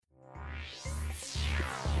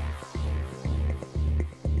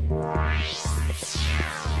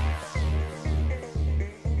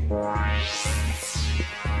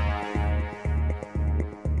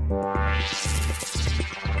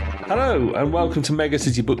Hello and welcome to Mega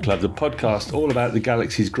City Book Club, the podcast all about the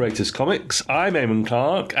galaxy's greatest comics. I'm Eamon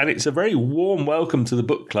Clark and it's a very warm welcome to the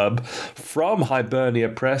book club from Hibernia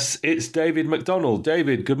Press. It's David McDonald.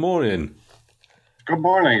 David, good morning. Good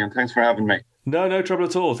morning and thanks for having me. No trouble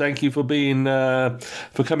at all. Thank you for being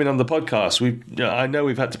for coming on the podcast. I know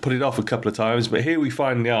we've had to put it off a couple of times, but here we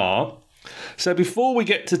finally are. So before we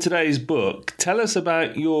get to today's book, tell us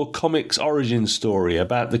about your comics origin story,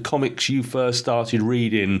 about the comics you first started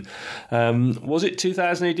reading. Was it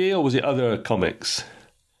 2000 AD or was it other comics?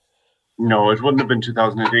 No, it wouldn't have been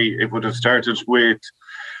 2000 AD. It would have started with,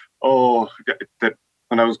 when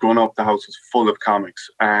I was growing up, the house was full of comics.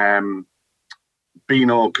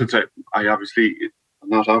 Beano, because I obviously,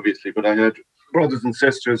 not obviously, but I had brothers and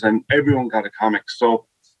sisters and everyone got a comic. So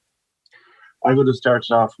I would have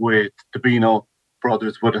started off with the Beano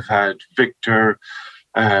brothers, would have had Victor,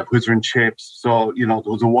 Whizzer and Chips. So, there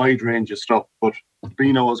was a wide range of stuff, but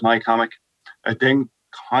Beano was my comic. I then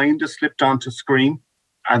kind of slipped onto Scream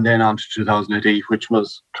and then onto 2000 AD, which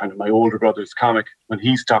was kind of my older brother's comic. When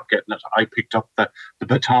he stopped getting it, I picked up the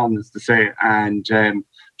baton, as to say, and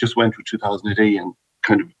just went with 2000 AD and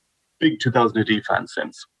kind of big 2000 AD fan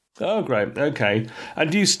since. Oh, great. Okay.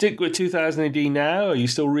 And do you stick with 2000 AD now? Are you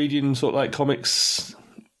still reading sort of like comics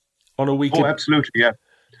on a weekend? Oh, absolutely, yeah.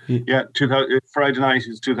 Yeah, Friday night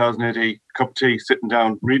is 2000 AD, cup of tea, sitting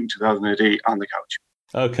down, reading 2000 AD on the couch.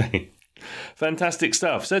 Okay. Fantastic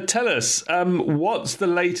stuff. So tell us, what's the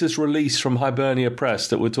latest release from Hibernia Press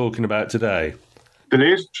that we're talking about today? The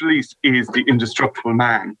latest release is The Indestructible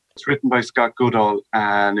Man. It's written by Scott Goodall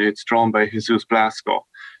and it's drawn by Jesus Blasco.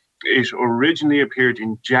 It originally appeared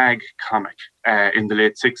in Jag comic in the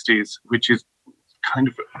late 60s, which is kind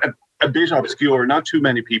of a bit obscure. Not too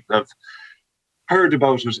many people have heard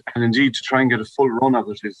about it, and indeed to try and get a full run of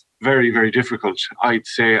it is very, very difficult. I'd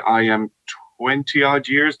say I am 20-odd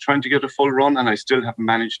years trying to get a full run, and I still haven't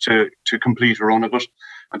managed to complete a run of it.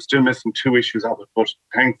 I'm still missing 2 issues of it, but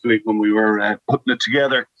thankfully when we were putting it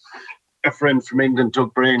together, a friend from England,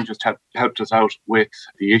 Doug Brain, just helped us out with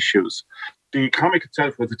the issues. The comic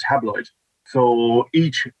itself was a tabloid, so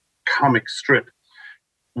each comic strip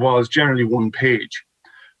was generally 1 page.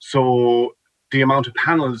 So the amount of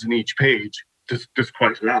panels in each page, there's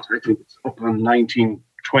quite a lot. I think it's up on 19,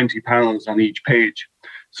 20 panels on each page.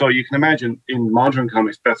 So you can imagine in modern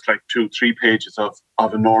comics, that's like 2-3 pages of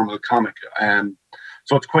a normal comic.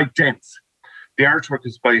 So it's quite dense. The artwork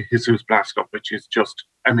is by Jesus Blasco, which is just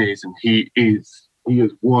amazing. He is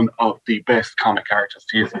one of the best comic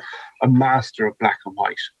artists. He is a master of black and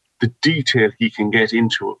white. The detail he can get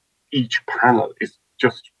into each panel is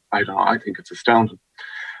just, I think it's astounding.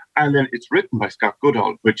 And then it's written by Scott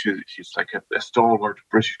Goodall, he's like a stalwart of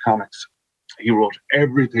British comics. He wrote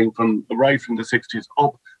everything from the 60s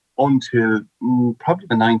up until probably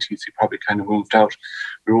the 90s. He probably kind of moved out.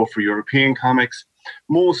 We wrote for European comics,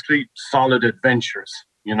 mostly solid adventures,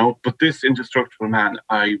 But this Indestructible Man,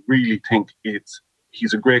 I really think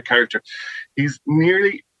he's a great character. He's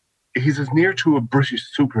as near to a British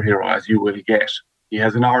superhero as you will get. He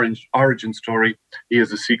has an origin story. He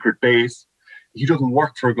has a secret base. He doesn't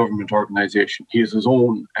work for a government organisation. He has his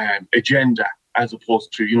own agenda, as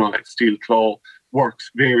opposed to, like Steel Claw works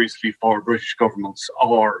variously for British governments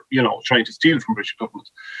or, trying to steal from British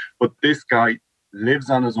governments. But this guy lives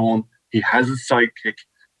on his own. He has a sidekick.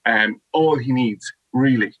 And all he needs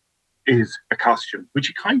really is a costume, which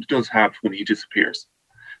he kind of does have when he disappears.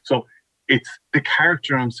 So it's the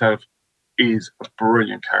character himself is a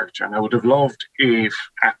brilliant character. And I would have loved if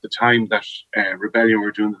at the time that Rebellion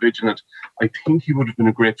were doing The Vigilant, I think he would have been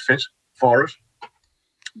a great fit for it.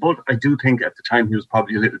 But I do think at the time he was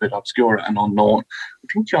probably a little bit obscure and unknown. I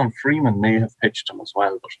think John Freeman may have pitched him as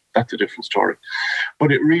well, but that's a different story.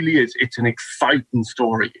 But it really is, it's an exciting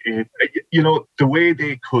story. The way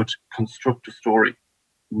they could construct a story,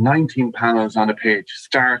 19 panels on a page,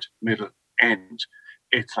 start, middle, end.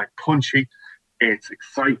 It's like punchy, it's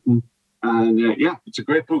exciting, and it's a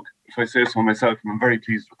great book, if I say so myself, and I'm very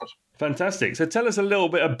pleased with it. Fantastic. So tell us a little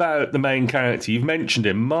bit about the main character. You've mentioned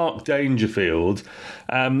him, Mark Dangerfield.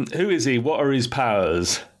 Who is he? What are his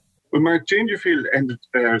powers? Well, Mark Dangerfield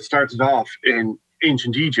started off in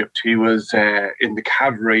ancient Egypt. He was in the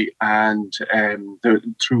cavalry, and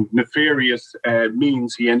through nefarious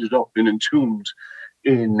means, he ended up being entombed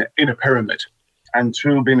in a pyramid. And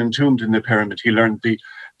through being entombed in the pyramid, he learned the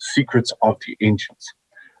secrets of the ancients,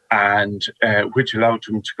 and which allowed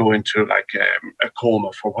him to go into a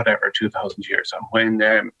coma for 2,000 years. And when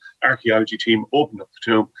the archaeology team opened up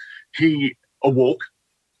the tomb, he awoke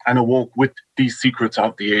with these secrets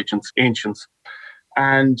of the ancients,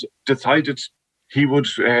 and decided he would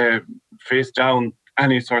face down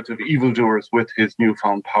any sort of evildoers with his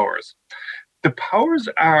newfound powers. The powers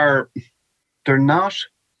they're not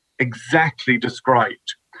exactly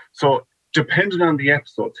described. So depending on the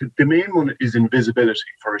episode, the main one is invisibility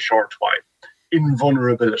for a short while,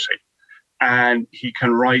 invulnerability. And he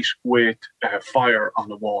can write with fire on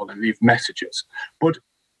the wall and leave messages. But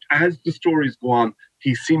as the stories go on,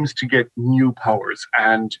 he seems to get new powers,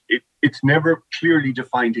 and it's never clearly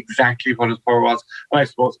defined exactly what his power was. And I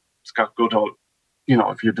suppose Scott Goodall,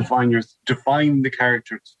 if you define the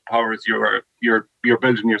character's powers, you're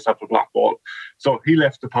building yourself a black wall. So he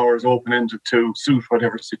left the powers open-ended to suit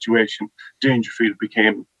whatever situation Dangerfield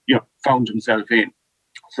found himself in.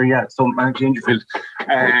 So Mark Dangerfield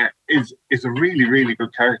is a really, really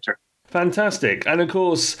good character. Fantastic. And of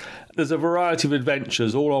course, there's a variety of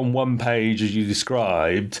adventures all on one page, as you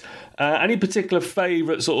described. Any particular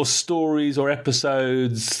favourite sort of stories or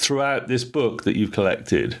episodes throughout this book that you've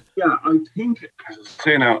collected? Yeah, I think, as I was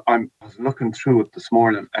saying now, I was looking through it this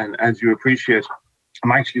morning, and as you appreciate,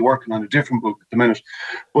 I'm actually working on a different book at the minute.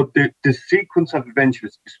 But the sequence of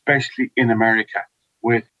adventures, especially in America,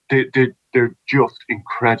 they're just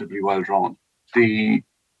incredibly well drawn. The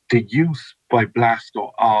use by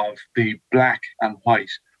Blasco of the black and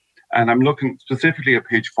white, and I'm looking specifically at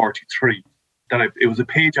page 43. It was a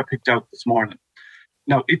page I picked out this morning.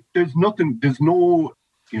 Now, there's no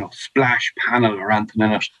splash panel or anything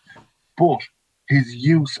in it, but his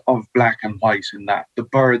use of black and white in that, the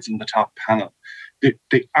birds in the top panel,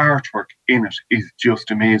 the artwork in it is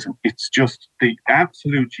just amazing. It's just the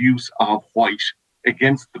absolute use of white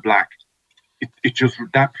against the black.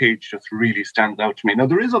 That page just really stands out to me. Now,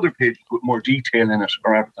 there is other pages with more detail in it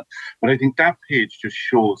or everything, but I think that page just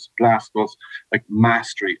shows Blasco's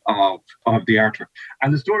mastery of the artwork.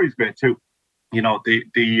 And the story is great too.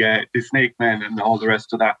 The Snake Men and all the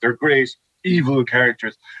rest of that, they're great evil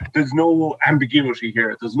characters. There's no ambiguity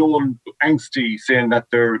here. There's no one angsty saying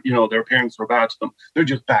that their parents were bad to them. They're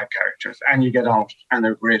just bad characters, and you get out and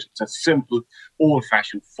they're great. It's a simple,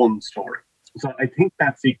 old-fashioned, fun story. So I think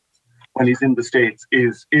that sequence, when he's in the States,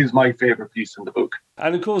 is my favourite piece in the book.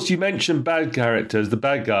 And of course, you mentioned bad characters, the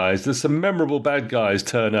bad guys. There's some memorable bad guys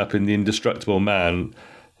turn up in The Indestructible Man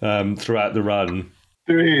throughout the run.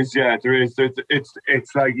 There is.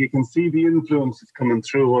 It's like you can see the influences coming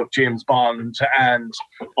through of James Bond and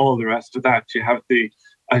all the rest of that. You have the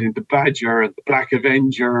Badger and the Black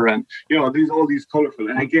Avenger, and all these colourful.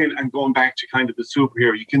 And again, and going back to kind of the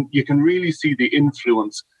superhero, you can really see the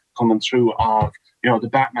influence coming through of the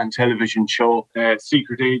Batman television show,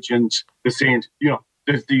 Secret Agent, The Saint.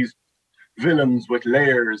 There's these villains with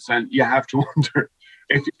layers, and you have to wonder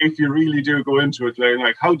if you really do go into it,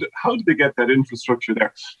 like how did they get that infrastructure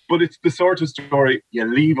there? But it's the sort of story you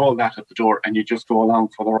leave all that at the door and you just go along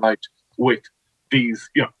for the ride with these,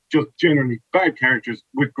 just generally bad characters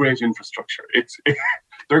with great infrastructure.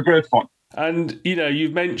 They're great fun. And,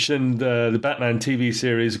 you've mentioned the Batman TV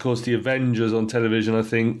series, of course, the Avengers on television, I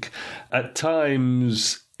think. At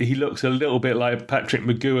times, he looks a little bit like Patrick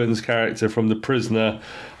McGowan's character from The Prisoner.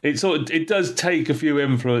 It does take a few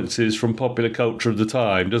influences from popular culture of the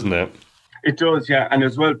time, doesn't it? It does, yeah. And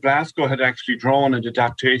as well, Blasco had actually drawn an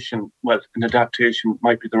adaptation. Well, an adaptation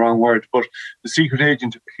might be the wrong word, but The Secret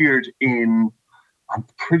Agent appeared in, I'm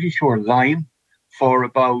pretty sure, Line for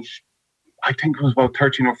about, I think it was about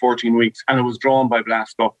 13 or 14 weeks, and it was drawn by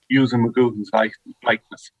Blasco using McGowan's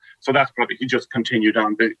likeness. So that's probably, he just continued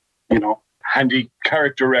on the, handy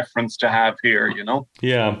character reference to have here,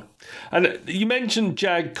 Yeah. And you mentioned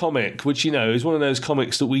Jag Comic, which, is one of those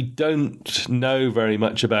comics that we don't know very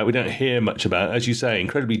much about. We don't hear much about. As you say,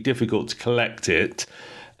 incredibly difficult to collect it.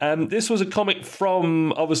 This was a comic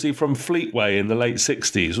from Fleetway in the late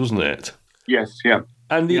 60s, wasn't it? Yes, yeah.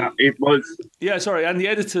 And it was. Yeah, sorry. And the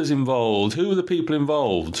editors involved. Who were the people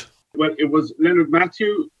involved? Well, it was Leonard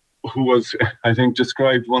Matthew, who was, I think,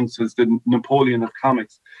 described once as the Napoleon of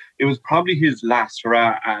comics. It was probably his last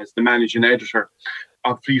hurrah as the managing editor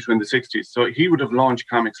of Fleetway in the 60s. So he would have launched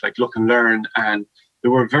comics like Look and Learn, and they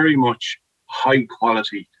were very much high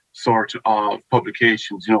quality sort of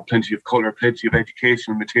publications, plenty of colour, plenty of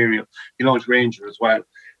educational material. He launched Ranger as well.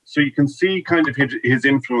 So you can see kind of his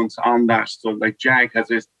influence on that. So like Jag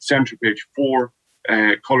has a centre page, 4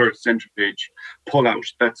 colour centre page pull out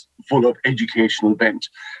that's full of educational bent.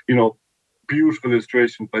 Beautiful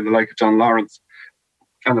illustrations by the like of John Lawrence.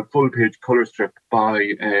 And a full-page colour strip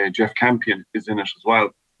by Jeff Campion is in it as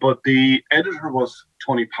well. But the editor was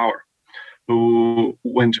Tony Power, who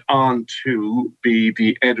went on to be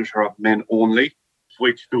the editor of Men Only,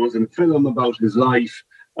 which there was a film about his life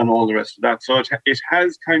and all the rest of that. So it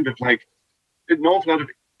has kind of like an awful lot of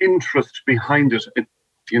interest behind it.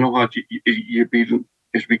 you know what,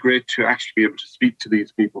 it'd be great to actually be able to speak to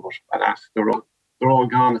these people, but alas, they're all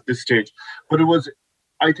gone at this stage. But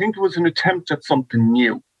I think it was an attempt at something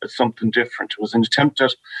new, at something different. It was an attempt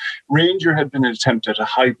at, Ranger had been an attempt at a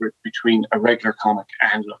hybrid between a regular comic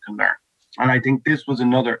and Look and Learn. And I think this was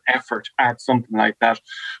another effort at something like that,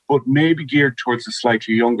 but maybe geared towards a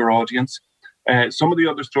slightly younger audience. Some of the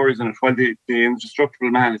other stories in it, while the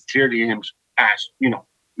Indestructible Man is clearly aimed at,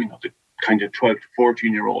 the kind of 12 to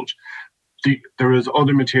 14-year-olds, there is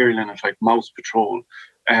other material in it, like Mouse Patrol,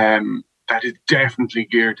 that is definitely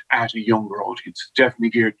geared at a younger audience,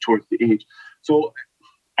 definitely geared towards the age. So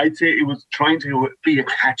I'd say it was trying to be a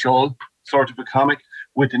catch-all sort of a comic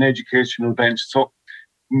with an educational bent. So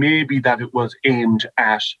maybe that it was aimed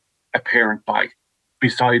at a parent by,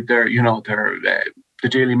 beside their the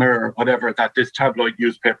Daily Mirror or whatever, that this tabloid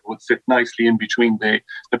newspaper would sit nicely in between the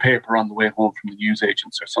paper on the way home from the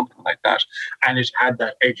newsagents or something like that. And it had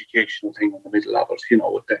that educational thing in the middle of it,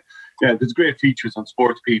 with there's great features on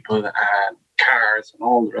sports people and cars and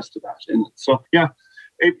all the rest of that in it. So yeah,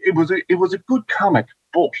 it was a good comic,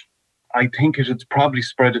 but I think it had probably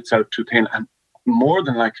spread itself too thin, and more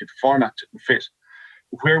than likely the format didn't fit.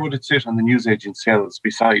 Where would it sit on the newsagent shelves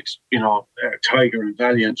besides, Tiger and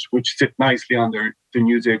Valiant, which sit nicely on the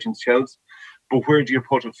newsagent shelves? But where do you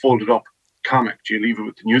put a folded up comic? Do you leave it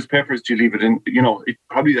with the newspapers? Do you leave it in,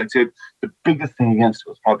 I'd say the biggest thing against it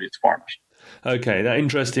was probably its format. Okay, that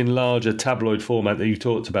interesting larger tabloid format that you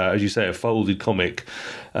talked about, as you say, a folded comic.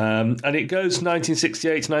 And it goes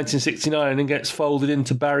 1968 to 1969 and gets folded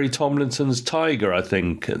into Barry Tomlinson's Tiger, I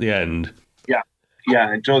think, at the end.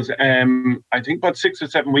 Yeah, it does. I think about 6 or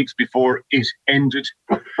 7 weeks before it ended,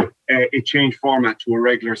 it changed format to a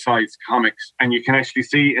regular size comics. And you can actually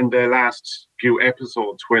see in the last few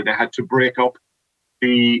episodes where they had to break up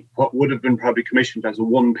what would have been probably commissioned as a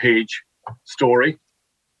 1-page story.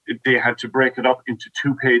 They had to break it up into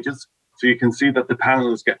 2 pages. So you can see that the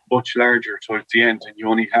panels get much larger towards the end, and you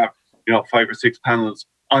only have 5 or 6 panels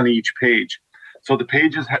on each page. So the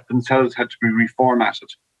pages themselves had to be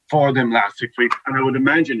reformatted for them last 6 weeks, and I would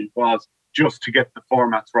imagine it was just to get the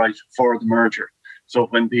formats right for the merger. So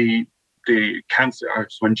when when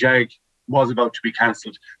JAG was about to be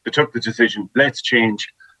cancelled, they took the decision: let's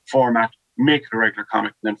change format, make it a regular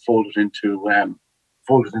comic, and then fold it into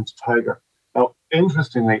Tiger. Now,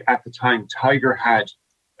 interestingly, at the time, Tiger had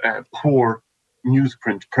poor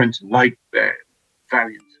newsprint printing, like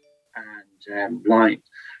Valiant and Line,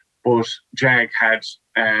 but JAG had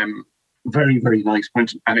very, very nice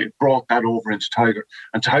printing, and it brought that over into Tiger.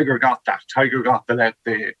 And Tiger got that. Tiger got the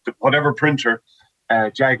whatever printer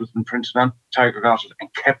JAG was been printed on, Tiger got it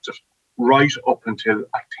and kept it right up until,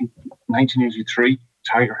 I think, 1983.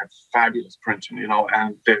 Tiger had fabulous printing,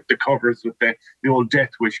 and the covers with the old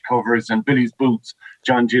Death Wish covers and Billy's Boots,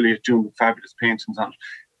 John Gilliott doing the fabulous paintings on it.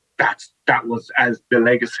 That was as the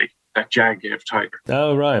legacy that JAG gave Tiger.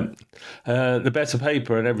 Oh, right. The better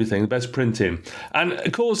paper and everything, the best printing. And,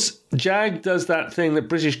 of course, JAG does that thing that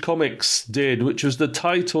British Comics did, which was the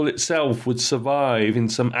title itself would survive in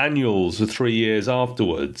some annuals for 3 years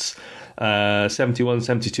afterwards. 71,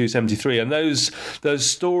 72, 73. And those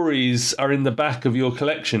stories are in the back of your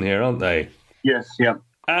collection here, aren't they? Yes, yeah.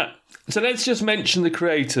 So let's just mention the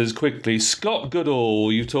creators quickly. Scott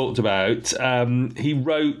Goodall, you talked about. He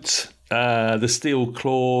wrote The Steel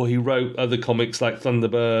Claw. He wrote other comics like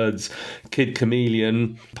Thunderbirds, Kid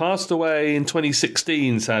Chameleon. Passed away in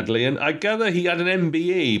 2016, sadly. And I gather he had an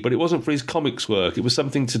MBE, but it wasn't for his comics work. It was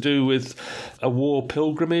something to do with a war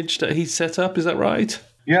pilgrimage that he set up. Is that right?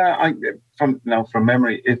 Yeah, from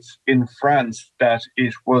memory, it's in France that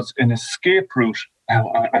it was an escape route.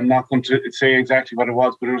 I'm not going to say exactly what it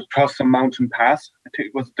was, but it was across some mountain pass. I think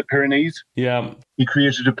it was the Pyrenees. Yeah. He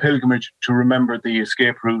created a pilgrimage to remember the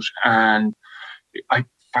escape route. And as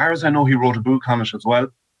far as I know, he wrote a book on it as well.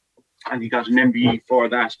 And he got an MBE for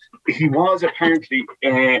that. He was apparently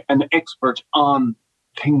an expert on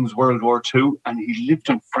things World War II. And he lived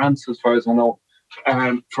in France, as far as I know,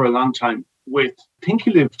 for a long time. I think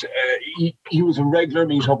he lived, he was a regular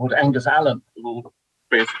meet-up with Angus Allen, who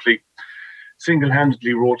basically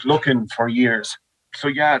single-handedly wrote Lookin' for years. So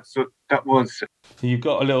that was... You've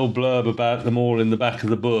got a little blurb about them all in the back of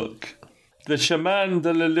the book. The Chemin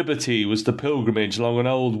de la Liberté was the pilgrimage along an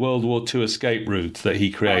old World War II escape route that he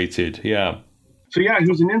created, yeah. So he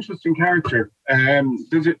was an interesting character.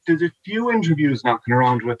 There's a few interviews knocking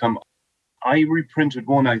around with him. I reprinted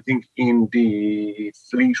one, I think, in the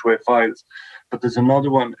Fleetway Files, but there's another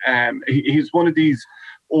one. He's one of these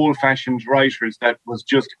old-fashioned writers that was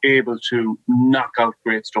just able to knock out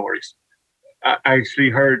great stories. I actually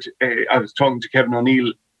heard, I was talking to Kevin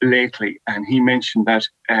O'Neill lately, and he mentioned that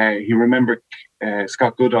he remembered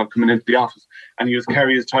Scott Goodall coming into the office, and he was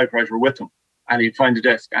carrying his typewriter with him, and he'd find a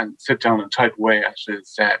desk and sit down and type away at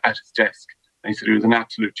his desk. And he said he was an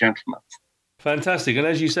absolute gentleman. Fantastic. And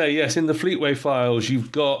as you say, yes, in the Fleetway files,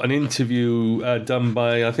 you've got an interview done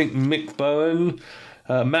by, I think, Matt Bowen,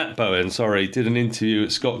 did an interview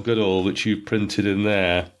at Scott Goodall, which you've printed in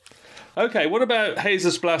there. Okay, what about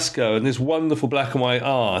Jesus Blasco and this wonderful black and white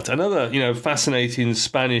art? Another, fascinating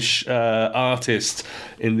Spanish artist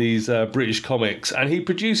in these British comics, and he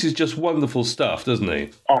produces just wonderful stuff, doesn't he?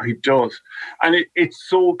 Oh, he does, and it's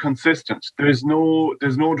so consistent. There's no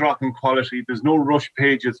drop in quality. There's no rush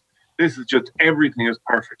pages. This is just, everything is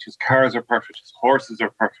perfect. His cars are perfect. His horses are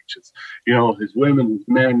perfect. His women, his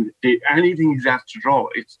men, anything he's asked to draw,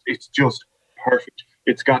 it's just perfect.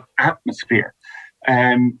 It's got atmosphere.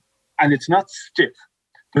 And it's not stiff.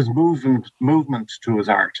 There's movement to his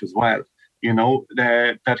art as well.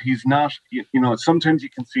 That he's not, sometimes you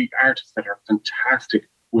can see artists that are fantastic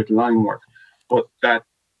with line work, but that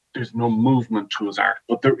there's no movement to his art.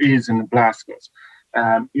 But there is in the Blasco's.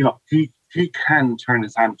 He can turn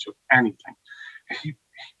his hand to anything. He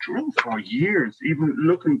drew for years. Even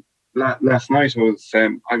looking last night,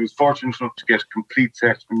 I was fortunate enough to get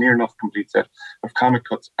a near enough complete set of comic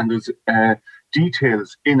cuts, and there's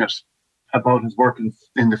details in it about his work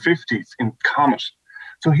in the 50s in Comet.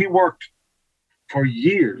 So he worked for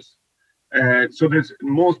years. So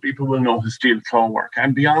most people will know his steel claw work.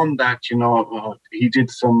 And beyond that, he did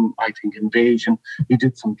some, I think, Invasion. He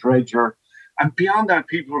did some Dredger. And beyond that,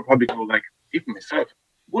 people will probably go, like, even myself,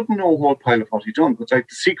 wouldn't know a whole pile of what he done. But like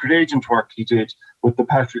the secret agent work he did with the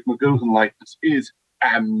Patrick McGoohan likeness is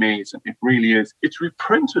amazing. It really is. It's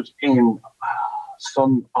reprinted in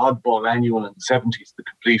some oddball annual in the 70s, the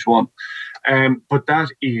complete one. But that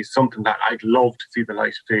is something that I'd love to see the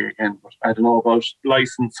light of day again. But I don't know about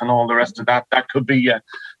license and all the rest of that. That could be a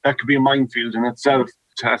minefield in itself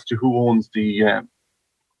as to who owns the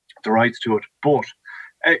rights to it. But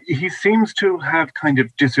he seems to have kind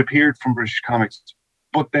of disappeared from British comics.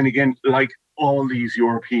 But then again, like all these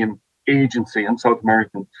European agency and South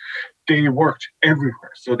American, they worked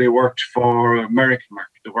everywhere. So they worked for American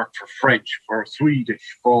market, they worked for French, for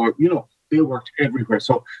Swedish, they worked everywhere.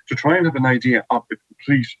 So to try and have an idea of the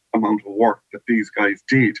complete amount of work that these guys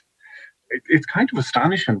did, it's kind of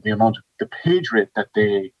astonishing the amount of the page rate that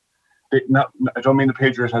I don't mean the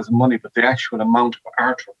page rate as money, but the actual amount of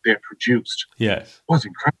artwork they produced was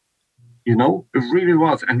incredible. It really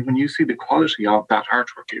was. And when you see the quality of that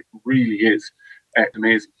artwork, it really is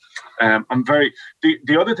amazing.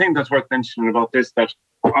 The other thing that's worth mentioning about this, that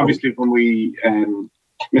obviously when we,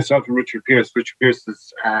 myself and Richard Pierce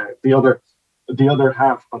is the other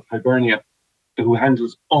half of Hibernia, who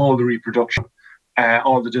handles all the reproduction,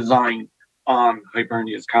 all the design on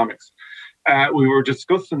Hibernia's comics. We were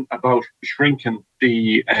discussing about shrinking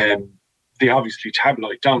the obviously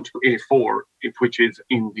tabloid down to A4, which is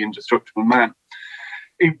in The Indestructible Man.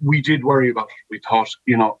 We did worry about it. We thought,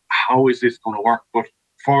 how is this going to work? But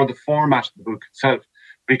for the format of the book itself,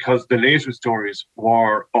 because the later stories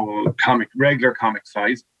were regular comic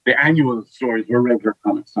size, the annual stories were regular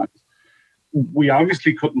comic size. We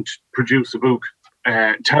obviously couldn't produce a book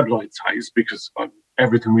tabloid size because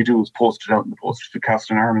everything we do is posted out in the post to cast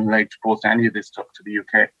an arm and leg to post any of this stuff to the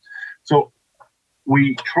UK. So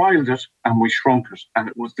we trialed it and we shrunk it, and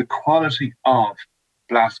it was the quality of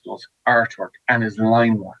Blasco's artwork and his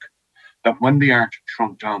line work that when the art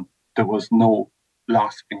shrunk down, there was no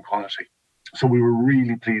loss in quality. So we were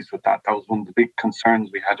really pleased with that. That was one of the big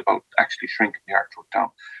concerns we had about actually shrinking the artwork down.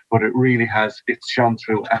 But it really it's shone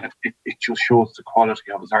through, and it just shows the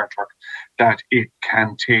quality of his artwork, that it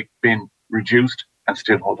can been reduced and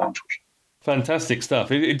still hold on to it. Fantastic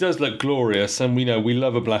stuff. It does look glorious, and we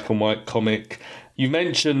love a black and white comic. You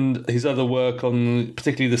mentioned his other work on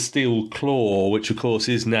particularly the Steel Claw, which of course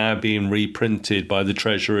is now being reprinted by the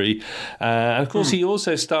Treasury. And of course he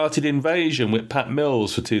also started Invasion with Pat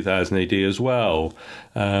Mills for 2000 AD as well.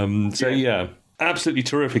 Absolutely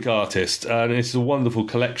terrific artist, and it's a wonderful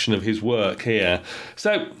collection of his work here.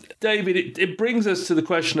 So, David, it brings us to the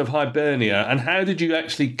question of Hibernia, and how did you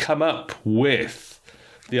actually come up with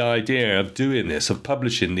the idea of doing this, of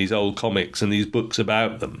publishing these old comics and these books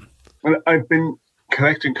about them? Well, I've been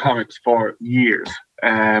collecting comics for years,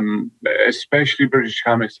 especially British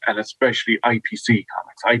comics and especially IPC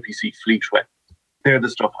comics, IPC Fleetway. They're the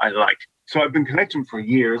stuff I like. So I've been collecting for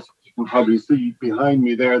years. You can probably see behind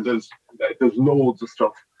me there, there's loads of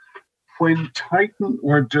stuff. When Titan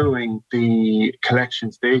were doing the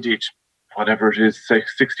collections they did, whatever it is, say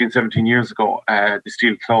 16, 17 years ago, the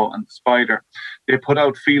Steel Claw and the Spider, they put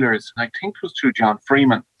out feelers, and I think it was through John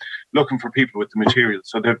Freeman, looking for people with the material.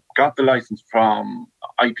 So they've got the license from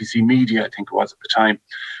IPC Media, I think it was at the time,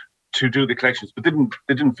 to do the collections, but they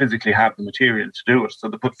didn't physically have the material to do it. So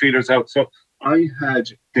they put feelers out. So I had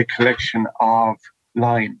the collection of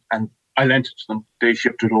line, and I lent it to them. They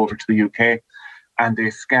shipped it over to the UK, and they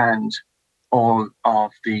scanned all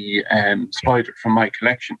of the Spider from my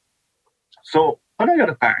collection. So when I got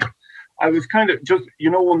it back, I was kind of just,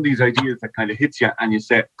 one of these ideas that kind of hits you and you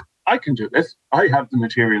say, I can do this. I have the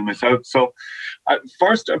material myself. So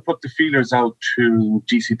first I put the feelers out to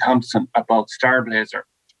DC Thompson about Starblazer,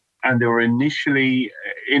 and they were initially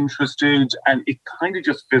interested, and it kind of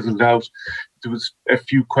just fizzled out. There was a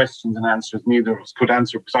few questions and answers neither of us could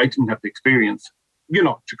answer because I didn't have the experience,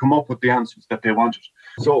 to come up with the answers that they wanted.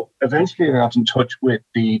 So eventually I got in touch with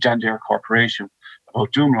the Dandere Corporation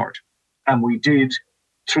about Doomlord. And we did,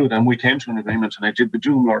 through them, we came to an agreement, and I did the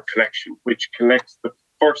Doomlord collection, which collects the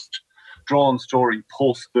first drawn story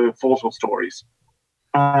post the photo stories.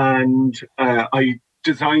 And I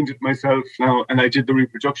designed it myself now, and I did the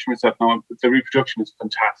reproduction myself now. The reproduction is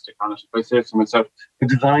fantastic on it, if I say so myself. The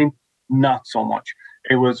design, not so much.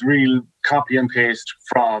 It was real copy and paste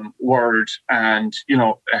from Word and,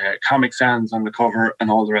 Comic Sans on the cover and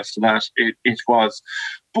all the rest of that. It was.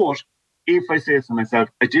 But if I say so myself,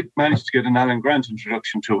 I did manage to get an Alan Grant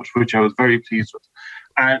introduction to it, which I was very pleased with.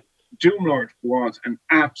 And Doomlord was an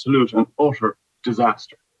absolute and utter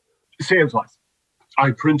disaster. Sales-wise,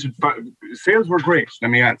 I printed... Sales were great. Let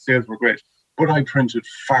me add, sales were great. But I printed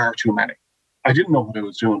far too many. I didn't know what I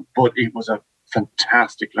was doing, but it was a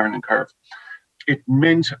fantastic learning curve. It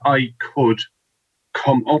meant I could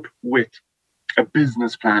come up with a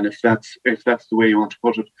business plan, if that's the way you want to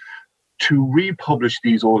put it, to republish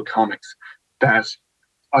these old comics, that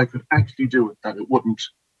I could actually do it, that it wouldn't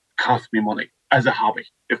cost me money as a hobby,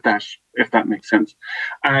 if that makes sense.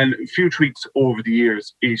 And a few tweaks over the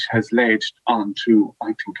years, it has led on to, I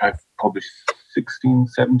think I've published 16,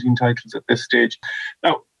 17 titles at this stage.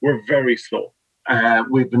 Now, we're very slow.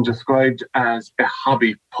 We've been described as a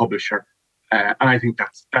hobby publisher, and I think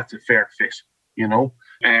that's a fair fit,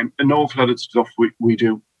 an awful lot of stuff we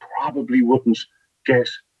do probably wouldn't get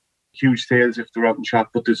huge sales if they're out in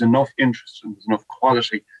shop, but there's enough interest and there's enough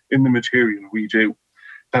quality in the material we do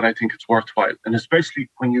that I think it's worthwhile. And especially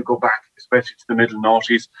when you go back, especially to the middle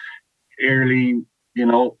noughties, early,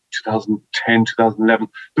 2010, 2011,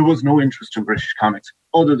 there was no interest in British comics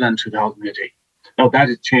other than 2018. Now that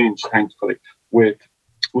has changed, thankfully, with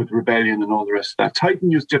Rebellion and all the rest of that.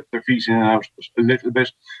 Titan just dipped their feet in and out a little bit,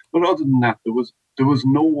 but other than that, there was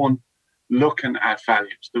no one looking at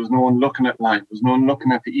Valiant. There was no one looking at Line. There was no one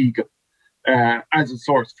looking at the Eagle as a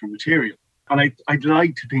source for material. And I'd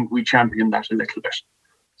like to think we championed that a little bit.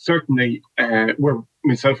 Certainly,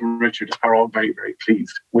 myself and Richard are all very, very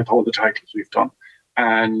pleased with all the titles we've done.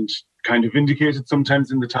 And kind of indicated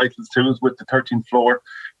sometimes in the titles too, with the 13th floor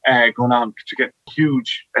going on to get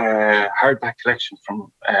huge hardback collections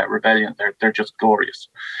from Rebellion. They're just glorious.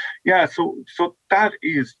 Yeah, so that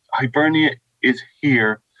is, Hibernia is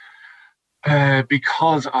here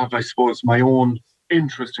because of, I suppose, my own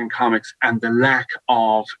interest in comics and the lack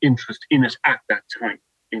of interest in it at that time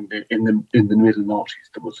in the middle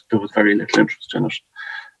noughties. There was very little interest in it,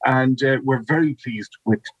 and we're very pleased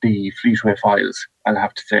with the Fleetway Files. I'll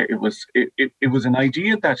have to say it was an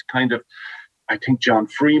idea that kind of, I think John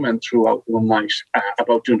Freeman threw out one night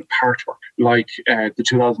about doing a partwork like the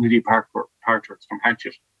 2000 AD partworks from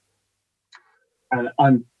Hatchet,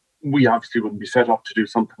 and we obviously wouldn't be set up to do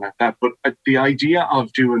something like that, but the idea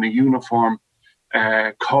of doing a uniform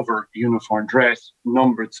cover, uniform dress,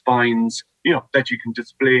 numbered spines, that you can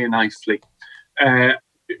display nicely,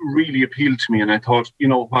 it really appealed to me. And I thought,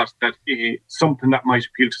 that something that might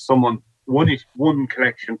appeal to someone, one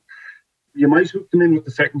collection, you might hook them in with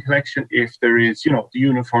the second collection if there is, the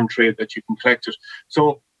uniform trade that you can collect it.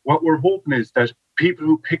 So what we're hoping is that people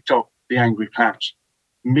who picked up The Angry Planet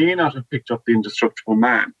may not have picked up The Indestructible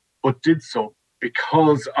Man, but did so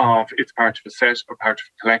because of it's part of a set or part of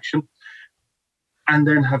a collection, and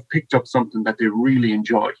then have picked up something that they really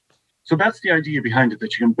enjoy. So that's the idea behind it,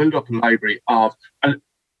 that you can build up a library of, and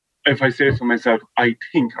if I say so myself, I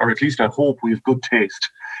think, or at least I hope we have good taste,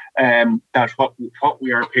 that what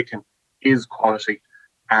we are picking is quality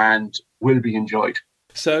and will be enjoyed.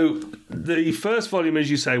 So the first volume,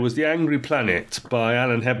 as you say, was The Angry Planet by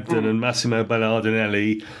Alan Hebden and Massimo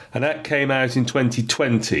Bernardinelli, and that came out in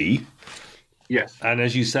 2020. Yes. And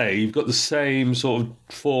as you say, you've got the same sort of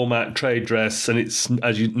format trade dress, and it's,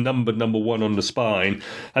 as you numbered, number 1 on the spine.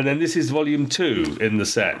 And then this is volume 2 in the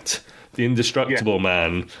set. The Indestructible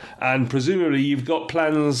Man. And presumably you've got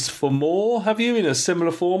plans for more, have you, in a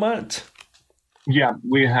similar format? Yeah,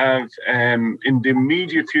 we have, in the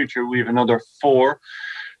immediate future, we have another 4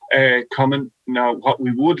 coming. Now, what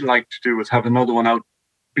we would like to do is have another one out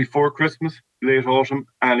before Christmas, late autumn,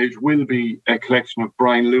 and it will be a collection of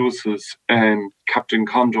Brian Lewis's Captain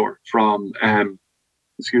Condor from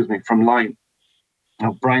Line.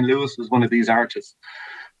 Now, Brian Lewis is one of these artists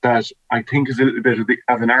that I think is a little bit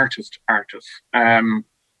of an artist.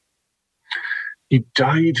 He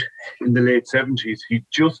died in the late 70s. He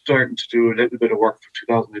just started to do a little bit of work for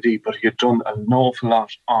 2000 AD, but he had done an awful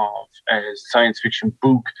lot of science fiction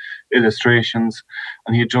book illustrations,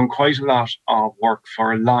 and he had done quite a lot of work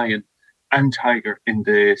for Lion and Tiger in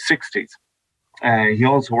the 60s. He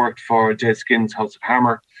also worked for Dead Skins' House of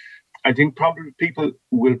Hammer. I think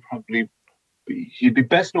he'd be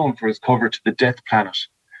best known for his cover to The Death Planet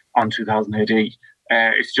on 2000 AD.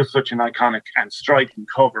 It's just such an iconic and striking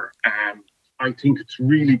cover. I think it's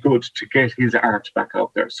really good to get his art back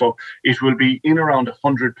out there. So it will be in around a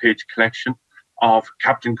 100-page collection of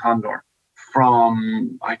Captain Condor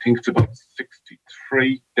from, I think it's about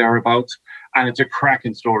 63, thereabouts. And it's a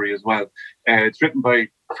cracking story as well. It's written by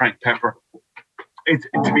Frank Pepper.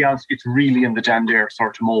 To be honest, it's really in the Dan Dare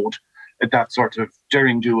sort of mode, that sort of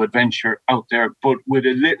daring-do adventure out there, but with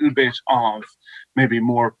a little bit of maybe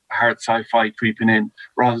more hard sci-fi creeping in,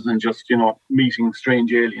 rather than just, meeting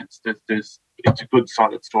strange aliens. It's a good,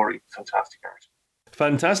 solid story. Fantastic art.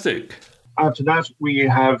 Fantastic. After that, we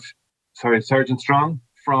have, Sergeant Strong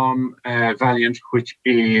from Valiant, which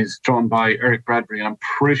is drawn by Eric Bradbury. I'm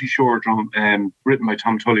pretty sure written by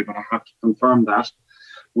Tom Tully, but I have to confirm that.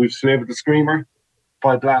 We've Slave of the Screamer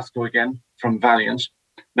by Blasco again from Valiant.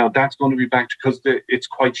 Now, that's going to be backed, because it's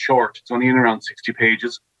quite short. It's only in around 60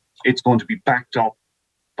 pages. It's going to be backed up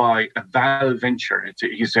by a Val Venture.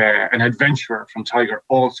 He's an adventurer from Tiger,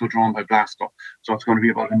 also drawn by Blasco. So it's going to be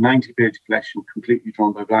about a 90-page collection, completely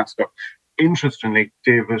drawn by Blasco. Interestingly,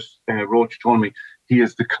 David Roach told me he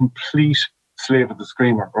is the complete Slave of the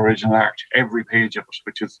Screamer original art, every page of it,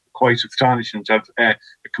 which is quite astonishing to have a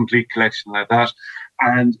complete collection like that.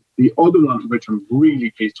 And the other one, which I'm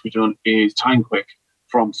really pleased to be done, is Timequake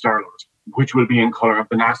from Star-Lord, which will be in colour. I've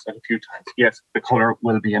been asked that a few times. Yes, the colour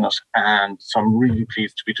will be in it. And so I'm really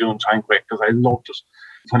pleased to be doing Timequake, because I loved it.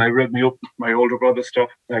 When I read my older brother stuff,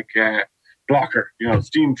 like Blocker,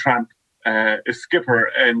 Steam Tramp, a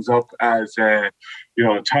skipper ends up as a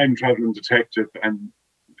time-travelling detective and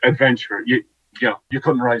adventurer. You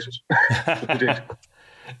couldn't write it, but you did.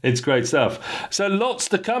 It's great stuff. So lots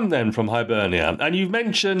to come then from Hibernia. And you've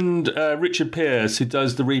mentioned Richard Pierce, who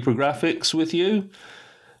does the reprographics with you.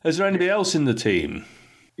 Is there anybody else in the team?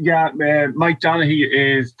 Yeah, Mike Donaghy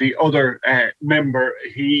is the other member.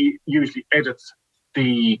 He usually edits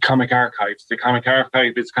the comic archives. The comic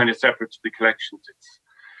archive is kind of separate to the collections.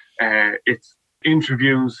 It's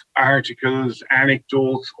interviews, articles,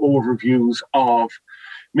 anecdotes, overviews of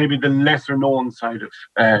maybe the lesser known side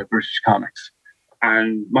of British comics.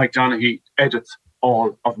 And Mike Donaghy edits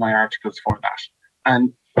all of my articles for that.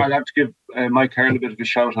 And I'll have to give Mike Carroll a bit of a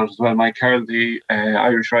shout out as well. Mike Carroll, the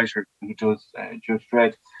Irish writer who does Judge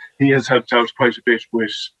Dredd, he has helped out quite a bit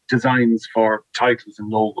with designs for titles and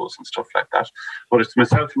logos and stuff like that. But it's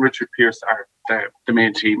myself and Richard Pierce are the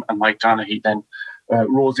main team, and Mike Donaghy then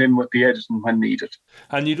rolls in with the editing when needed.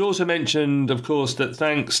 And you'd also mentioned, of course, that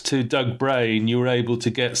thanks to Doug Brain, you were able to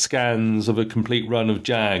get scans of a complete run of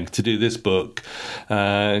Jag to do this book,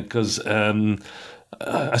 because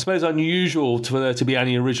I suppose unusual for there to be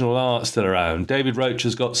any original art still around. David Roach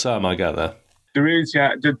has got some, I gather. There is,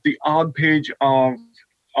 yeah, the odd page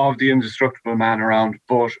of the Indestructible Man around,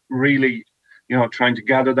 but really, trying to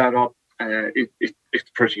gather that up, it's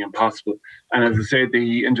pretty impossible. And as I said,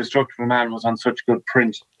 the Indestructible Man was on such good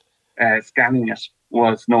print. Scanning it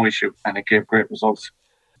was no issue, and it gave great results.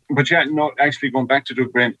 But yeah, actually going back to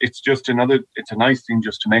Doug Brain, it's a nice thing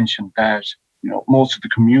just to mention that, most of the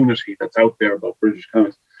community that's out there about British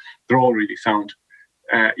comics, they're all really sound.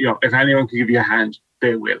 If anyone can give you a hand,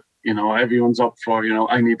 they will. Everyone's up for,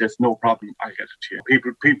 I need this, no problem, I'll get it to you.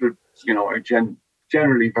 People, are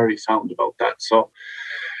generally very sound about that. So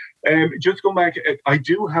just going back, I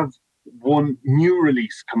do have one new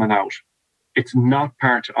release coming out. It's not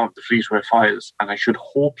part of the Fleetway Files, and I should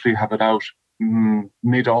hopefully have it out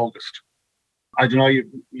mid-August. I don't know,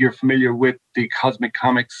 you're familiar with the Cosmic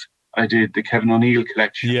Comics. I did the Kevin O'Neill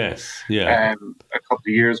collection. Yes, yeah. A couple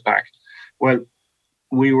of years back. Well,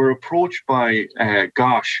 we were approached by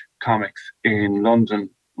Gosh Comics in London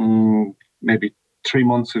maybe 3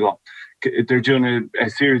 months ago. they're doing a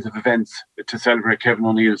series of events to celebrate Kevin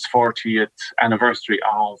O'Neill's 40th anniversary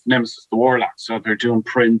of Nemesis the Warlock. So they're doing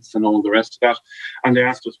prints and all the rest of that. And they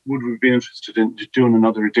asked us, would we be interested in doing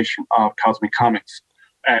another edition of Cosmic Comics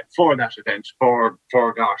for that event, for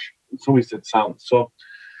Gosh. So we said, sound. So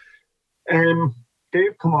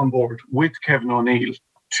they've come on board with Kevin O'Neill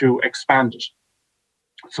to expand it.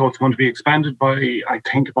 So it's going to be expanded by, I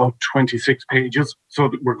think, about 26 pages. So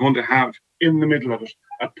that we're going to have in the middle of it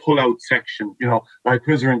a pull-out section, like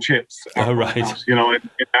Whizzer and Chips. Oh, right. In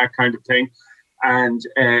that kind of thing. And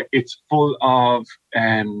it's full of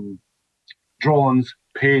drawings,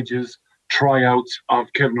 pages, tryouts of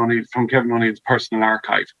Kevin O'Neill from Kevin O'Neill's personal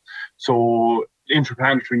archive. So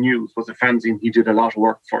Interplanetary News was a fanzine he did a lot of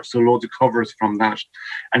work for. So loads of covers from that.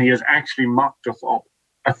 And he has actually mocked us up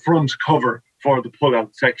a front cover for the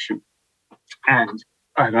pull-out section. And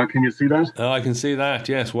I don't know, can you see that? Oh, I can see that,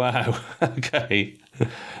 yes. Wow. Okay.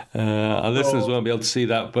 Our listeners won't be able to see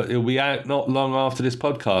that, but it'll be out not long after this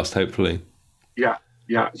podcast, hopefully. Yeah.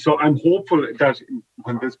 So I'm hopeful that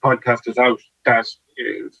when this podcast is out, that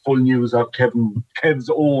full news of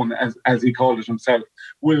Kev's own, as he called it himself,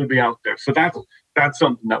 will be out there. So that's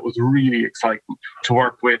something that was really exciting to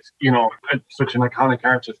work with, such an iconic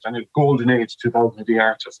artist and a golden age 2000 AD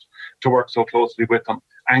artist, to work so closely with him,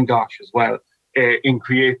 and Gosh as well, in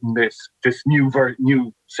creating this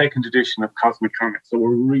new second edition of Cosmic Comics. So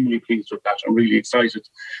we're really pleased with that. I'm really excited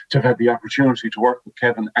to have had the opportunity to work with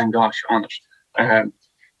Kevin and Gosh on it.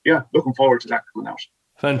 Looking forward to that coming out.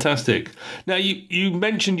 Fantastic. Now, you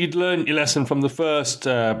mentioned you'd learned your lesson from the first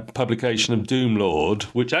publication of Doomlord,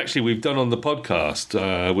 which actually we've done on the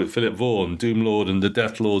podcast with Philip Vaughan, Doomlord and the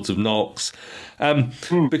Death Lords of Nox.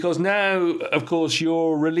 Because now, of course,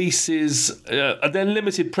 your releases, they're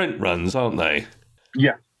limited print runs, aren't they?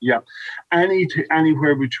 Yeah.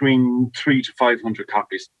 Anywhere between 300 to 500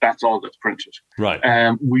 copies. That's all that's printed.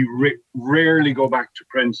 Right. We rarely go back to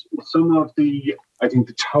print. Some of the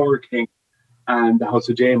Tower King and the House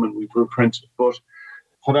of Daemon we've reprinted. But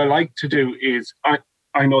what I like to do is, I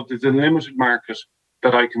know there's a limited market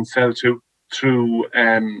that I can sell to through,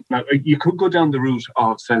 now you could go down the route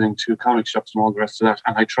of selling to comic shops and all the rest of that.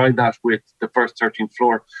 And I tried that with the first 13th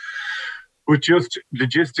floor. But just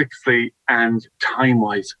logistically and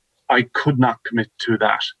time-wise, I could not commit to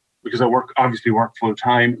that because I obviously work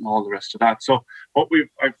full-time and all the rest of that. So what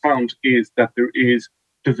I've found is that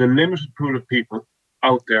there's a limited pool of people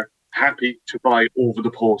out there happy to buy over the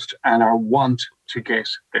post and are want to get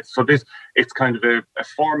this. So it's kind of a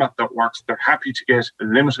format that works. They're happy to get a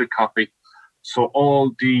limited copy. So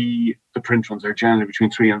all the print runs are generally between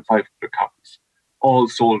 300 and 500 copies, all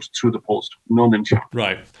sold through the post, none in shop.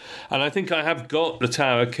 Right. And I think I have got the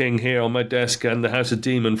Tower King here on my desk and the House of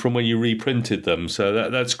Daemon from when you reprinted them. So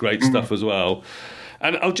that's great stuff as well.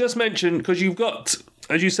 And I'll just mention, because you've got,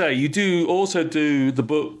 as you say, you do also do the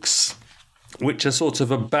books which are sort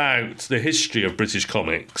of about the history of British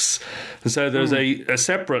comics. And so there's a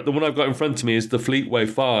separate, the one I've got in front of me is the Fleetway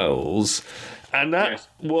Files, and that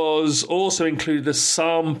was also included a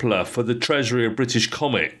sampler for the Treasury of British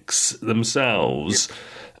Comics themselves.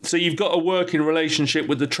 So you've got a working relationship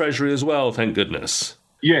with the Treasury as well, thank goodness.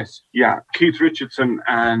 Yes, yeah. Keith Richardson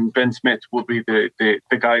and Ben Smith would be the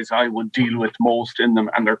guys I would deal with most in them,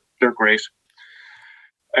 and they're great.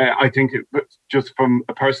 I think just from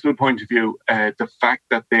a personal point of view, the fact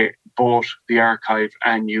that they bought the archive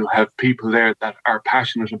and you have people there that are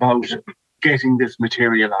passionate about getting this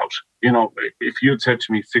material out. If you'd said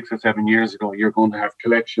to me 6 or 7 years ago, you're going to have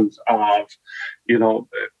collections of,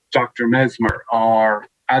 Dr. Mesmer or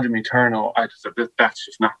Adam Eterno, I just said that's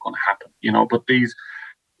just not going to happen. But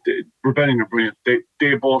the Rebellion are brilliant.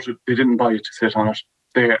 They bought it. They didn't buy it to sit on it.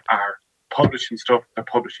 They are publishing stuff. They're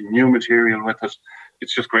publishing new material with it.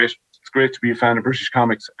 It's just great. It's great to be a fan of British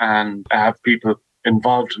comics and have people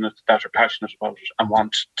involved in it that are passionate about it and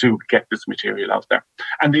want to get this material out there.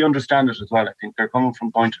 And they understand it as well. I think they're coming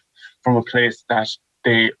from a place that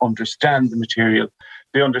they understand the material,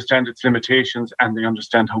 they understand its limitations, and they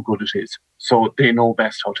understand how good it is. So they know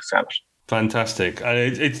best how to sell it. Fantastic. And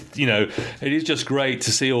it is just great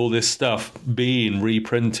to see all this stuff being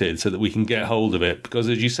reprinted so that we can get hold of it. Because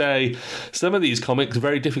as you say, some of these comics are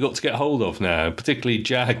very difficult to get hold of now, particularly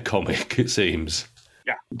Jag comic, it seems.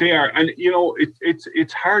 Yeah, they are. And,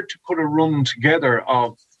 it's hard to put a run together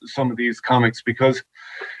of some of these comics because,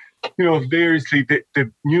 variously, the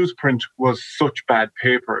newsprint was such bad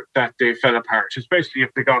paper that they fell apart, especially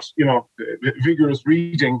if they got, vigorous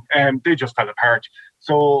reading, they just fell apart.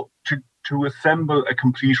 So to assemble a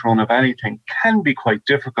complete run of anything can be quite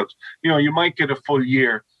difficult. You might get a full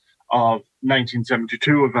year of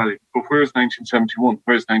 1972 of value. But where's 1971?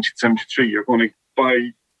 Where's 1973? You're going to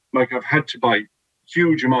buy, like I've had to buy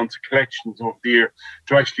huge amounts of collections over the year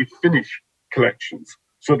to actually finish collections.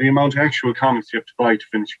 So the amount of actual comics you have to buy to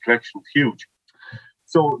finish a collection is huge.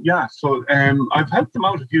 So I've helped them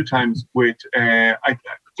out a few times with,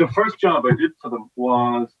 the first job I did for them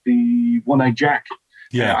was the One-Eyed Jack.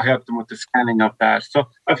 Yeah. I helped them with the scanning of that. So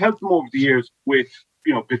I've helped them over the years with,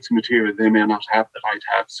 bits of material they may not have that I'd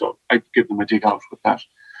have. So I'd give them a dig out with that.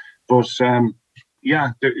 But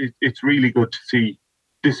it's really good to see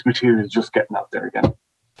this material just getting out there again.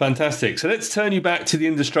 Fantastic. So let's turn you back to The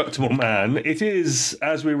Indestructible Man. It is,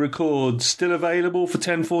 as we record, still available for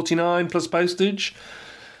 $10.49 plus postage?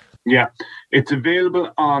 Yeah, it's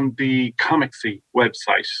available on the Comicsy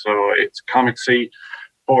website. So it's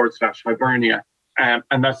Comicsy/Hibernia.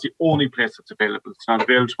 And that's the only place it's available. It's not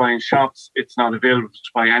available to buy in shops. It's not available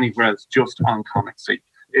to buy anywhere else, just on Comicsy.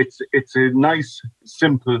 It's a nice,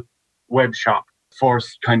 simple web shop for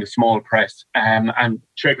kind of small press. And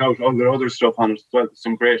check out all the other stuff on it as well. There's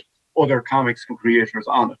some great other comics and creators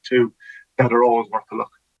on it too that are always worth a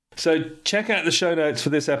look. So check out the show notes for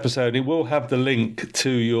this episode. It will have the link to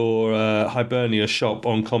your Hibernia shop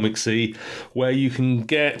on Comicsy, where you can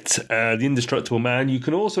get The Indestructible Man. You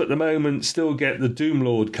can also, at the moment, still get the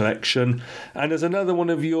Doomlord collection. And there's another one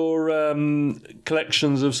of your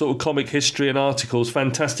collections of sort of comic history and articles.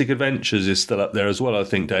 Fantastic Adventures is still up there as well, I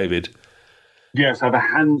think, David. Yes, I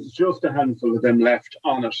have just a handful of them left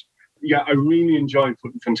on it. Yeah, I really enjoyed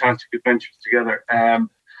putting Fantastic Adventures together.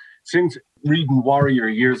 Since reading Warrior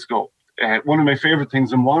years ago, one of my favourite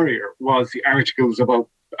things in Warrior was the articles about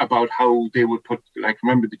how they would put, like,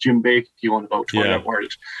 remember the Jim Bakey one about Twilight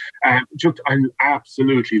World? I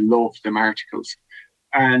absolutely loved them articles.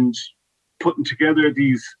 And putting together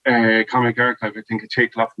these comic archive, I think, a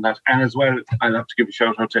take off from that. And as well, I'll have to give a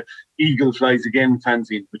shout out to Eagle Flies Again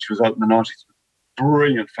fanzine, which was out in the noughties.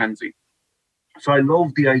 Brilliant fanzine. So I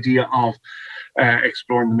love the idea of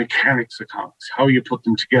exploring the mechanics of comics, how you put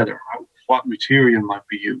them together, what material might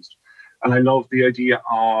be used. And I love the idea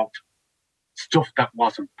of stuff that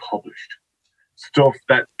wasn't published, stuff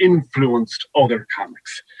that influenced other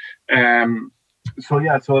comics. So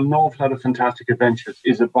an awful lot of Fantastic Adventures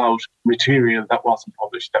is about material that wasn't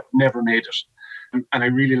published, that never made it. And I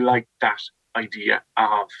really like that idea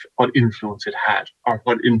of what influence it had, or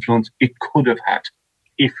what influence it could have had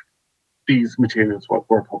if these materials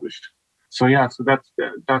were published. So that's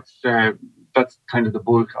kind of the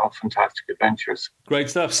bulk of Fantastic Adventures. Great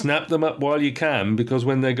stuff. Snap them up while you can, because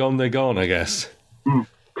when they're gone, I guess.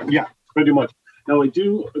 Yeah, pretty much. Now,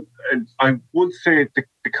 I would say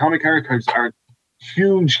the comic archives are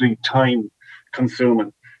hugely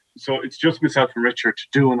time-consuming. So it's just myself and Richard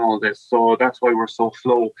doing all this. So that's why we're so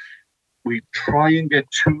slow. We try and get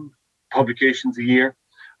 2 publications a year,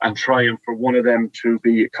 and trying for one of them to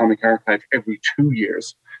be a comic archive every 2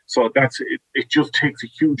 years. So that's it. It just takes a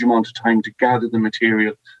huge amount of time to gather the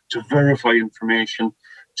material, to verify information,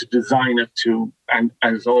 to design it, and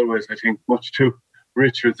as always, I think, much to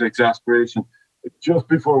Richard's exasperation, just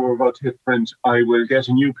before we're about to hit print, I will get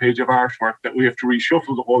a new page of artwork that we have to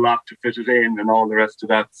reshuffle the whole lot to fit it in and all the rest of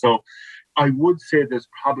that. So I would say there's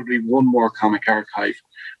probably one more comic archive.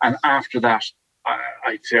 And after that,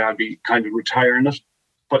 I'd say I'll be kind of retiring it.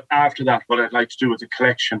 But after that, what I'd like to do is a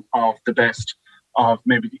collection of the best of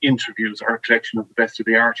maybe the interviews, or a collection of the best of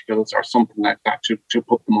the articles, or something like that, to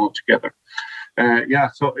put them all together.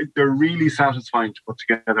 So they're really satisfying to put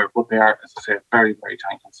together, but they are, as I say, very, very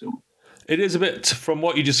time consuming. It is a bit, from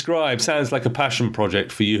what you describe, sounds like a passion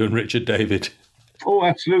project for you and Richard, David. Oh,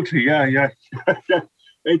 absolutely. Yeah.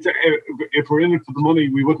 If we're in it for the money,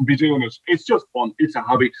 we wouldn't be doing it. It's just fun. It's a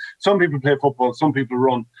hobby. Some people play football, some people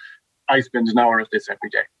run. I spend an hour at this every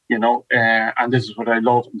day, and this is what I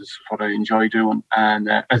love, and this is what I enjoy doing. And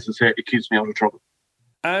as I say, it keeps me out of trouble.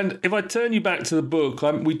 And if I turn you back to the book,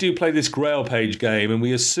 we do play this Grail page game, and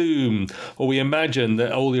we assume, or we imagine,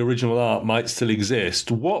 that all the original art might still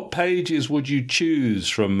exist. What pages would you choose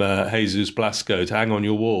from Jesus Blasco to hang on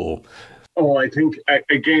your wall? Oh, I think,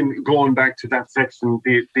 again, going back to that section,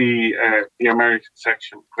 the American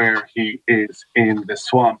section, where he is in the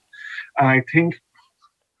swamp. And I think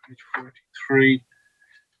page 43,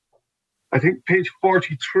 page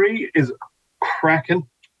 43 is cracking,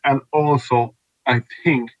 and also I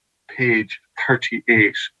think page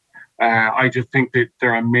 38. I just think that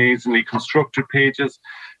they're amazingly constructed pages.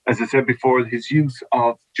 As I said before, his use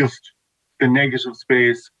of just the negative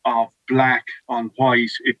space of black on white,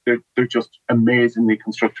 they're just amazingly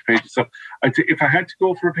constructed pages. So I'd say if I had to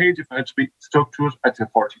go for a page, if I had to be stuck to it, I'd say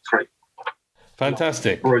 43.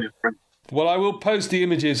 Fantastic. Brilliant. Well, I will post the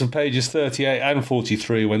images of pages 38 and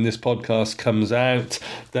 43 when this podcast comes out.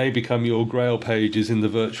 They become your Grail pages in the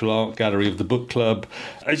virtual art gallery of the book club.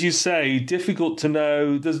 As you say, difficult to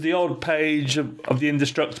know. Does the odd page of The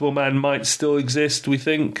Indestructible Man might still exist, we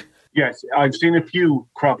think? Yes, I've seen a few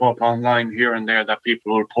crop up online here and there that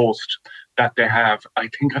people will post that they have. I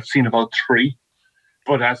think I've seen about 3,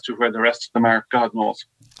 but as to where the rest of them are, God knows.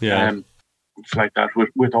 Yeah. It's like that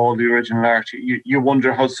with all the original art. You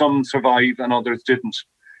wonder how some survive and others didn't.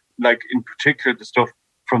 Like, in particular, the stuff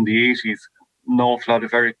from the 80s, an awful lot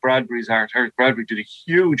of Eric Bradbury's art. Eric Bradbury did a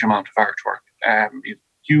huge amount of artwork. He's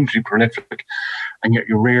hugely prolific, and yet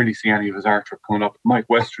you rarely see any of his artwork coming up. Mike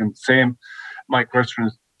Western, same. Mike Western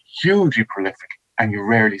is hugely prolific, and you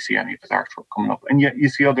rarely see any of his artwork coming up. And yet you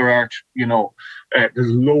see other art,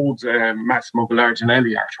 there's loads of Massimo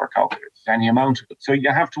Belardinelli artwork out there. There's any amount of it. So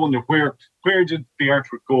you have to wonder, where did the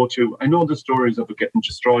artwork go to? I know the stories of it getting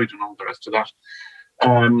destroyed and all the rest of that.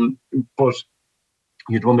 But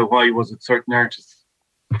you'd wonder, why was it certain artists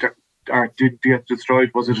art did get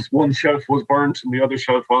destroyed? Was it just one shelf was burnt and the other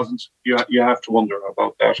shelf wasn't? You have to wonder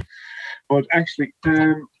about that. But actually,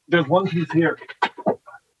 there's one piece here.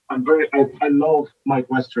 I love Mike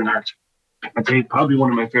Western art. I'd say probably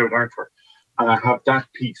one of my favourite artwork. And I have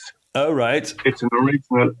that piece. Oh, right. It's an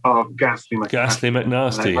original of Ghastly McNasty. Ghastly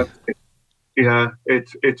McNasty. Yeah,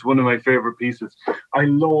 it's one of my favourite pieces. I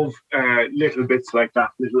love little bits like that,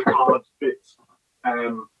 little odd bits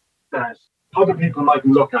that other people might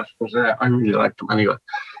look at, but I really like them anyway.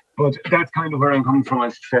 But that's kind of where I'm coming from.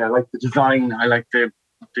 I like the design. I like the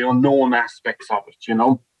unknown aspects of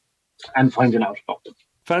it, and finding out about them.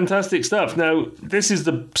 Fantastic stuff. Now, this is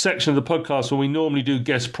the section of the podcast where we normally do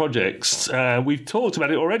guest projects. We've talked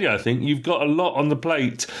about it already, I think. You've got a lot on the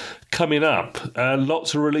plate coming up.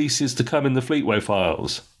 Lots of releases to come in the Fleetway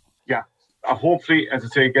files. Yeah. Hopefully, as I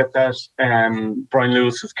say, get that Brian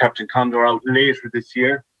Lewis's Captain Condor out later this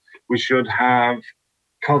year. We should have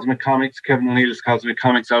Cosmic Comics, Kevin O'Neill's Cosmic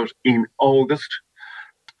Comics out in August.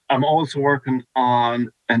 I'm also working on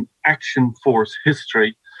an Action Force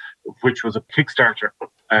history, which was a Kickstarter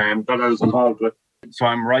that I was involved with. So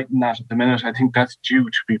I'm writing that at the minute. I think that's due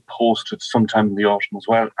to be posted sometime in the autumn as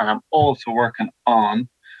well. And I'm also working on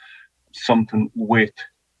something with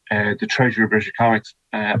the Treasury of British Comics.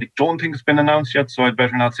 I don't think it's been announced yet, so I'd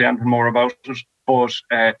better not say anything more about it. But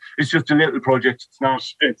it's just a little project.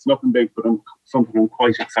 It's nothing big, but something I'm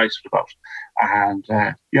quite excited about.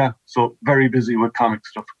 And so very busy with comic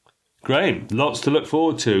stuff. Great. Lots to look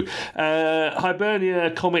forward to. Hibernia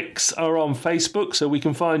Comics are on Facebook, so we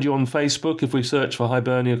can find you on Facebook if we search for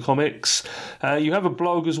Hibernia Comics. You have a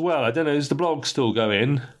blog as well. I don't know, is the blog still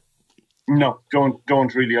going? No,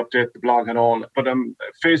 don't really update the blog at all. But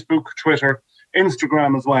Facebook, Twitter,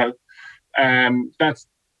 Instagram as well. That's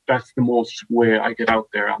the most way I get out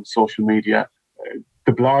there on social media.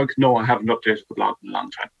 The blog, no, I haven't updated the blog in a long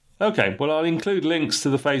time. Okay, well, I'll include links to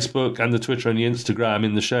the Facebook and the Twitter and the Instagram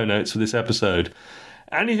in the show notes for this episode.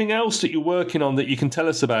 Anything else that you're working on that you can tell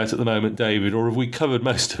us about at the moment, David, or have we covered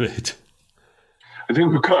most of it? I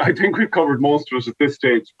think we've covered most of it at this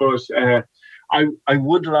stage, but I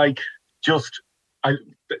would like the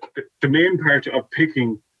main part of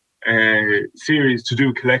picking series to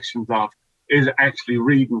do collections of is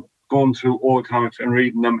actually going through old comics and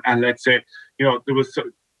reading them. And let's say, there was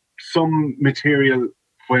some material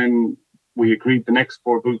when we agreed the next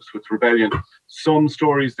 4 books with Rebellion, some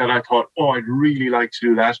stories that I thought, I'd really like to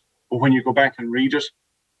do that. But when you go back and read it,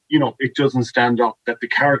 it doesn't stand up, that the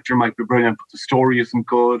character might be brilliant, but the story isn't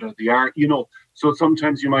good, or the art, So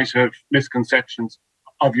sometimes you might have misconceptions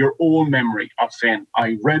of your own memory of saying,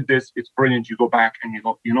 I read this, it's brilliant. You go back and you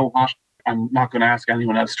go, you know what? I'm not going to ask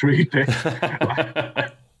anyone else to read this.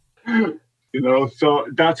 So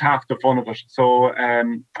that's half the fun of it. So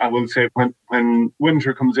I will say when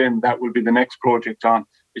winter comes in, that will be the next project on,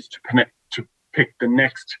 is to pick the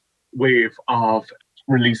next wave of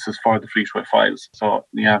releases for the Fleetway files. So,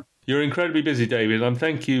 yeah. You're incredibly busy, David, and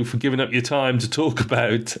thank you for giving up your time to talk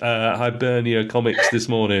about Hibernia Comics this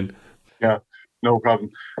morning. Yeah, no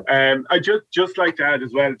problem. I just like to add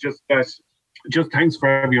as well, just thanks for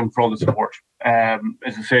everyone for all the support. As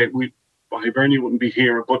I say, Hibernia wouldn't be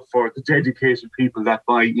here but for the dedicated people that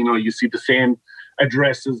buy. You see the same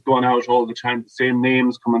addresses going out all the time, the same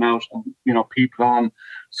names coming out, and people on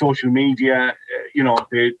social media,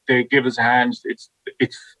 they give us a hand. It's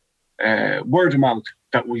word of mouth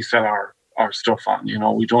that we sell our stuff on.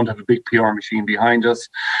 We don't have a big PR machine behind us,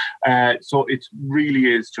 so it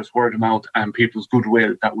really is just word of mouth and people's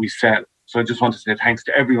goodwill that we sell. So I just want to say thanks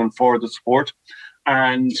to everyone for the support,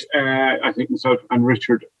 and I think myself and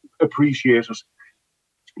Richard appreciate it.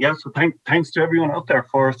 So thanks to everyone out there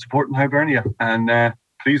for supporting Hibernia, and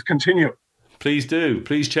please continue. Please do.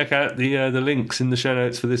 Please check out the links in the show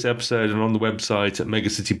notes for this episode and on the website at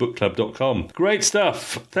megacitybookclub.com. Great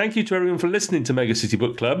stuff. Thank you to everyone for listening to Mega City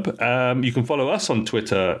Book Club. You can follow us on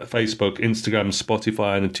Twitter, Facebook, Instagram,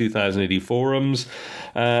 Spotify, and the 2000 AD forums,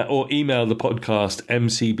 or email the podcast,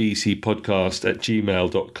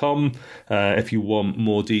 mcbcpodcast@gmail.com, if you want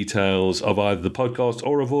more details of either the podcast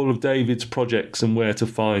or of all of David's projects and where to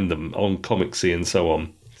find them on Comicsy and so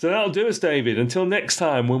on. So that'll do us, David. Until next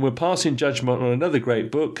time, when we're passing judgment on another great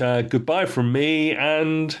book, goodbye from me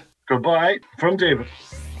and... Goodbye from David.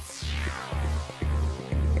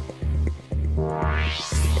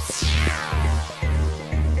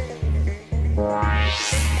 Wow.